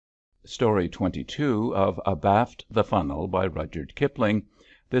Story 22 of Abaft the Funnel by Rudyard Kipling.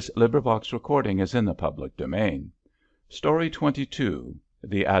 This recording is in the public domain. Story 22,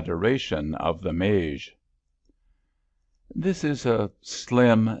 The Adoration of the Mage. This is a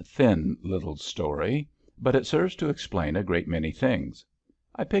slim, thin little story, but it serves to explain a great many things.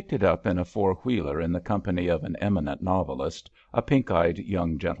 I picked it up in a four-wheeler in the company of an eminent novelist, a pink-eyed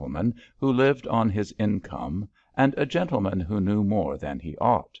young gentleman who lived on his income, and a gentleman who knew more than he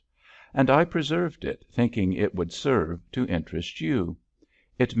ought. And I preserved it, thinking it would serve to interest you.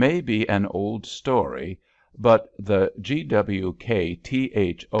 It may be an old story, but the Gwktho,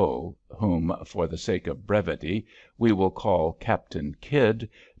 whom, for the sake of brevity, we will call Captain Kidd,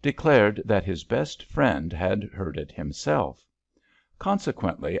 declared that his best friend had heard it himself.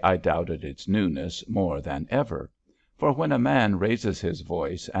 Consequently, I doubted its newness more than ever. For when a man raises his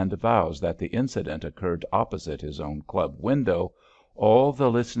voice and vows that the incident occurred opposite his own club window, all the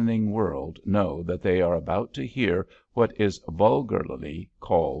listening world know that they are about to hear what is vulgarly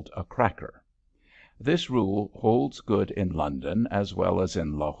called a cracker. This rule holds good in London as well as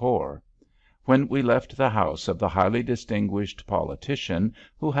in Lahore. When we left the house of the highly distinguished politician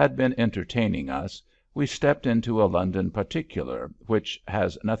who had been entertaining us, we stepped into a London particular which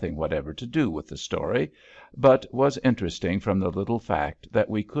has nothing whatever to do with the story, but was interesting from the little fact that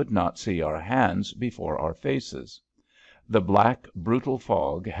we could not see our hands before our faces. The black, brutal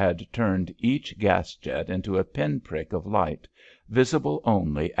fog had turned each gas jet into a pin-prick of light, visible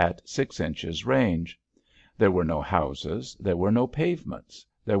only at 6 inches range. There were no houses, there were no pavements,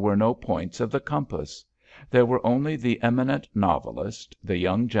 there were no points of the compass. There were only the eminent novelist, the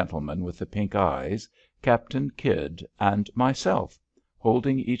young gentleman with the pink eyes, Captain Kidd, and myself,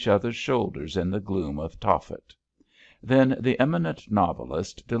 holding each other's shoulders in the gloom of Tophet. Then the eminent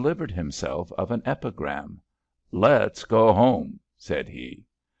novelist delivered himself of an epigram. "Let's go home," said he.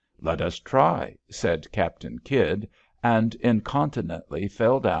 "Let us try," said Captain Kidd, and incontinently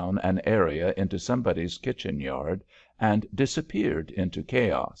fell down an area into somebody's kitchen yard and disappeared into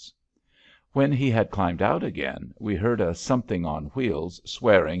chaos. When he had climbed out again, we heard a something on wheels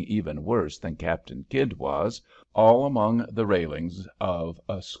swearing even worse than Captain Kidd was, all among the railings of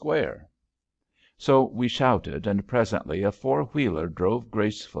a square. So we shouted, and presently a four-wheeler drove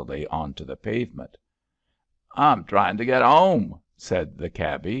gracefully onto the pavement. "I'm trying to get 'ome," said the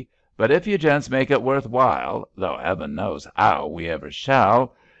cabby, "but if you gents make it worth while, though heaven knows 'ow we ever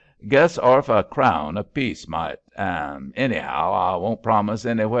shall, guess 'arf a crown apiece might, anyhow I won't promise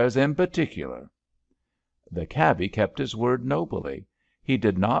anywheres in particular." The cabby kept his word nobly. He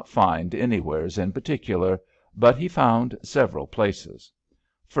did not find anywheres in particular, but he found several places.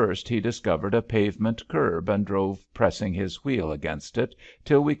 First he discovered a pavement curb and drove pressing his wheel against it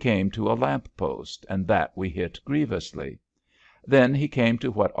till we came to a lamp post, and that we hit grievously. Then he came to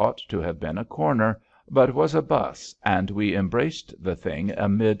what ought to have been a corner, but was a 'bus, and we embraced the thing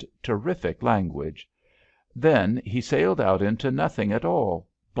amid terrific language. Then he sailed out into nothing at all,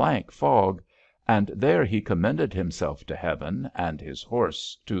 blank fog, and there he commended himself to heaven, and his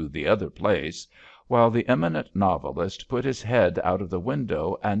horse to the other place, while the eminent novelist put his head out of the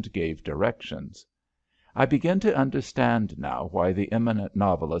window and gave directions. I begin to understand now why the eminent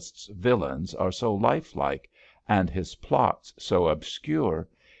novelist's villains are so lifelike, and his plots so obscure.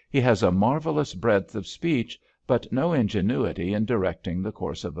 He has a marvellous breadth of speech, but no ingenuity in directing the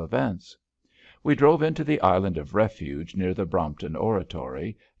course of events. We drove into the island of refuge near the Brompton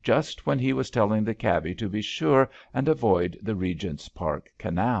Oratory, just when he was telling the cabby to be sure and avoid the Regent's Park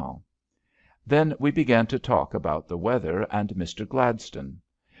Canal. Then we began to talk about the weather and Mr. Gladstone.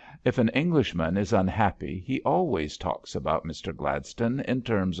 If an Englishman is unhappy he always talks about Mr. Gladstone in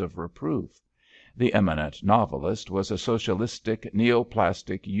terms of reproof. The eminent novelist was a socialistic,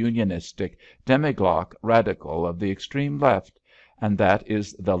 neoplastic, unionistic, demiglock radical of the extreme left, and that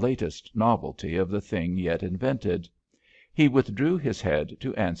is the latest novelty of the thing yet invented. He withdrew his head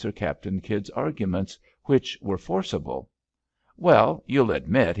to answer Captain Kidd's arguments, which were forcible. "Well, you'll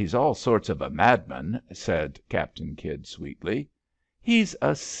admit he's all sorts of a madman," said Captain Kidd sweetly. "He's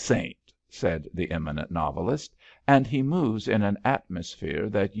a saint," said the eminent novelist, "and he moves in an atmosphere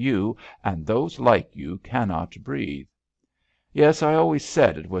that you and those like you cannot breathe." "Yes, I always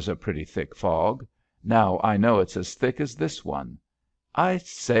said it was a pretty thick fog. Now I know it's as thick as this one. I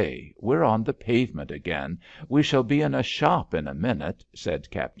say, we're on the pavement again. We shall be in a shop in a minute,"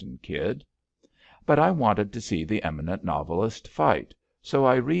 said Captain Kidd. But I wanted to see the eminent novelist fight, so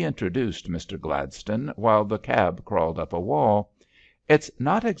I reintroduced Mr. Gladstone while the cab crawled up a wall. "It's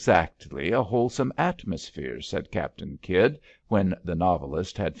not exactly a wholesome atmosphere," said Captain Kidd, when the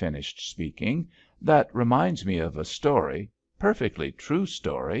novelist had finished speaking. "That reminds me of a story, perfectly true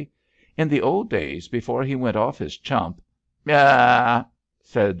story. In the old days, before he went off his chump " "Yah!"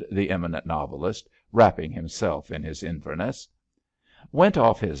 said the eminent novelist, wrapping himself in his Inverness. "Went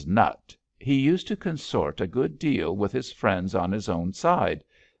off his nut. He used to consort a good deal with his friends on his own side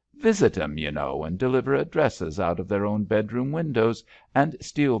 — visit 'em, you know, and deliver addresses out of their own bedroom windows, and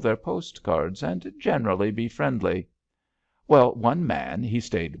steal their postcards, and generally be friendly. Well, one man he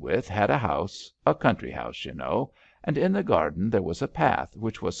stayed with had a house — a country house, you know — and in the garden there was a path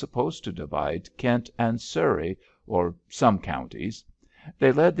which was supposed to divide Kent and Surrey, or some counties.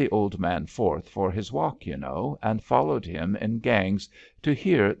 They led the old man forth for his walk, you know, and followed him in gangs to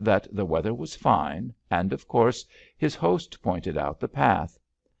hear that the weather was fine, and, of course, his host pointed out the path.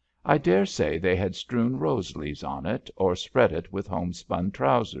 I dare say they had strewn rose leaves on it, or spread it with homespun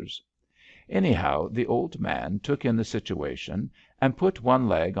trousers. Anyhow, the old man took in the situation, and put one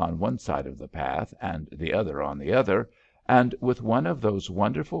leg on one side of the path and the other on the other, and with one of those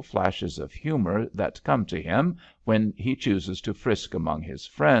wonderful flashes of humour that come to him when he chooses to frisk among his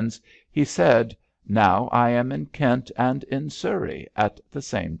friends, he said, * Now I am in Kent and in Surrey at the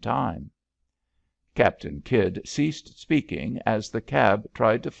same time.' " Captain Kydd ceased speaking as the cab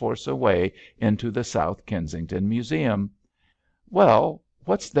tried to force a way into the South Kensington Museum. "Well,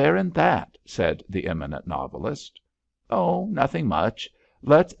 what's there in that?" said the eminent novelist. "Oh, nothing much.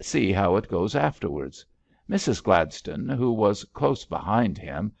 Let's see how it goes afterwards. Mrs. Gladstone, who was close behind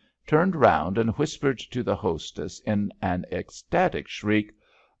him, turned round and whispered to the hostess in an ecstatic shriek,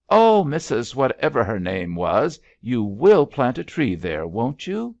 * Oh, Mrs. Whatever her name was, you will plant a tree there, won't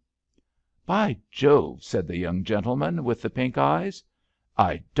you? '"By Jove! '* said the young gentleman with the pink eyes.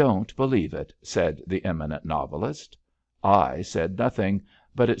 I don't believe it," said the eminent novelist. I said nothing,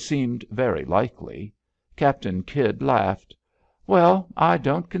 but it seemed very likely. Captain Kydd laughed. "Well, I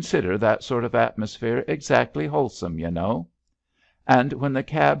don't consider that sort of atmosphere exactly wholesome, you know." And when the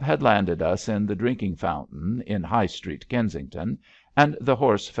cab had landed us in the drinking fountain in High Street, Kensington, and the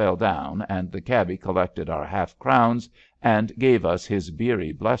horse fell down, and the cabby collected our half crowns and gave us his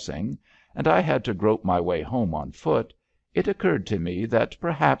beery blessing, and I had to grope my way home on foot, it occurred to me that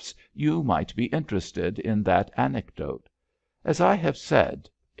perhaps you might be interested in that anecdote. As I have said,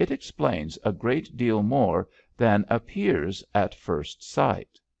 it explains a great deal more than appears at first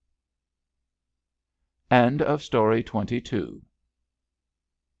sight. Story 23.